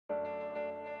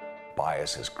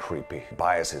Bias is creepy.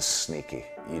 Bias is sneaky.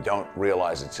 You don't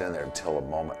realize it's in there until a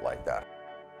moment like that.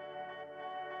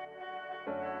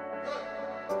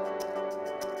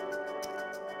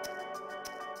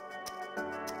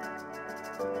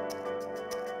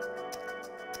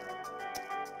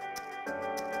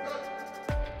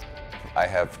 I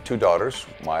have two daughters.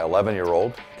 My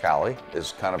 11-year-old, Callie,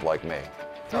 is kind of like me.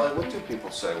 Callie, what do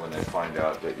people say when they find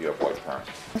out that you have white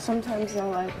parents? Sometimes they're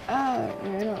like, oh,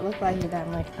 you don't look like your dad.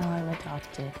 I'm like, oh, I'm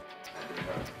adopted.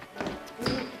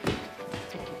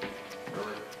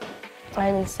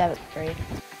 I'm in 7th grade.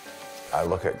 I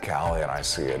look at Callie and I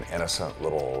see an innocent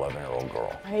little 11-year-old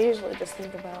girl. I usually just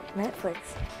think about Netflix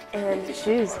and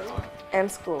shoes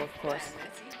and school, of course.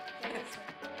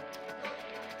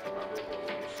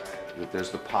 That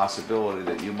there's the possibility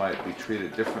that you might be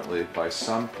treated differently by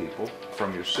some people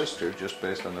from your sister just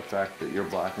based on the fact that you're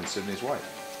black and Sydney's white.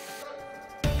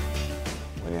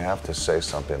 When you have to say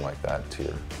something like that to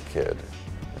your kid,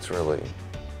 it's really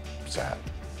sad.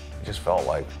 It just felt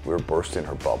like we were bursting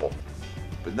her bubble.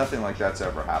 But nothing like that's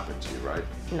ever happened to you, right?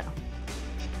 No.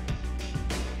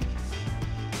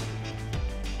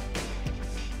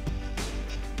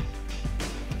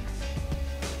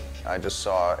 I just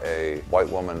saw a white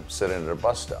woman sitting at a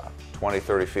bus stop. 20,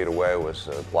 30 feet away was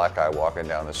a black guy walking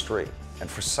down the street. And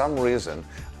for some reason,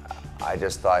 I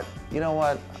just thought, you know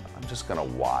what? I'm just gonna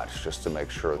watch just to make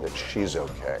sure that she's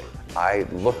okay. I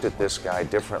looked at this guy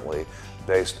differently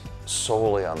based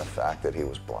solely on the fact that he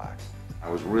was black. I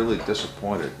was really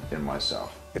disappointed in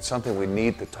myself. It's something we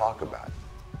need to talk about.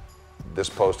 This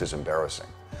post is embarrassing.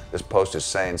 This post is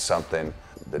saying something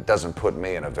that doesn't put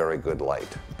me in a very good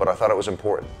light, but I thought it was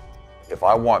important. If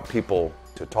I want people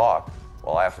to talk,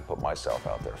 well, I have to put myself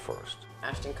out there first.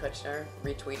 Ashton Kutcher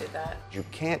retweeted that. You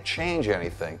can't change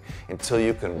anything until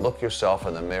you can look yourself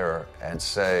in the mirror and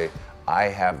say, I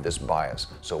have this bias,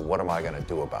 so what am I going to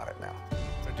do about it now?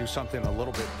 Do something a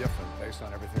little bit different based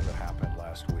on everything that happened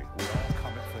last week. We all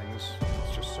come at things.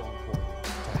 It's just so important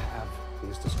to have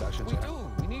these discussions. We do.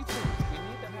 We need to. We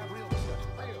need to have real discussions.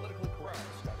 Politically correct.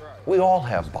 Right. We all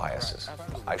have biases.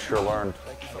 I sure learned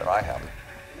that I have them,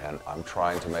 and I'm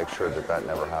trying to make sure that that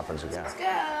never happens again. Let's go.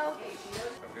 Have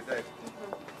a good day.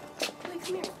 Please,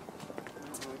 come here.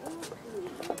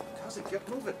 How's it? Get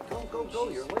moving. Go, go, go.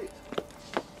 You're late.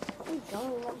 I'm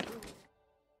going.